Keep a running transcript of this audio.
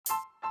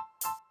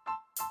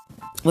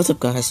What's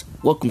up, guys?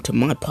 Welcome to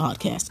my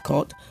podcast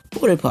called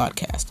Border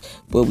Podcast,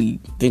 where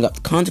we bring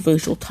up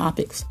controversial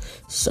topics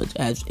such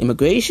as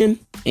immigration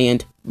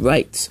and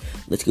rights.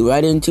 Let's get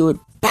right into it.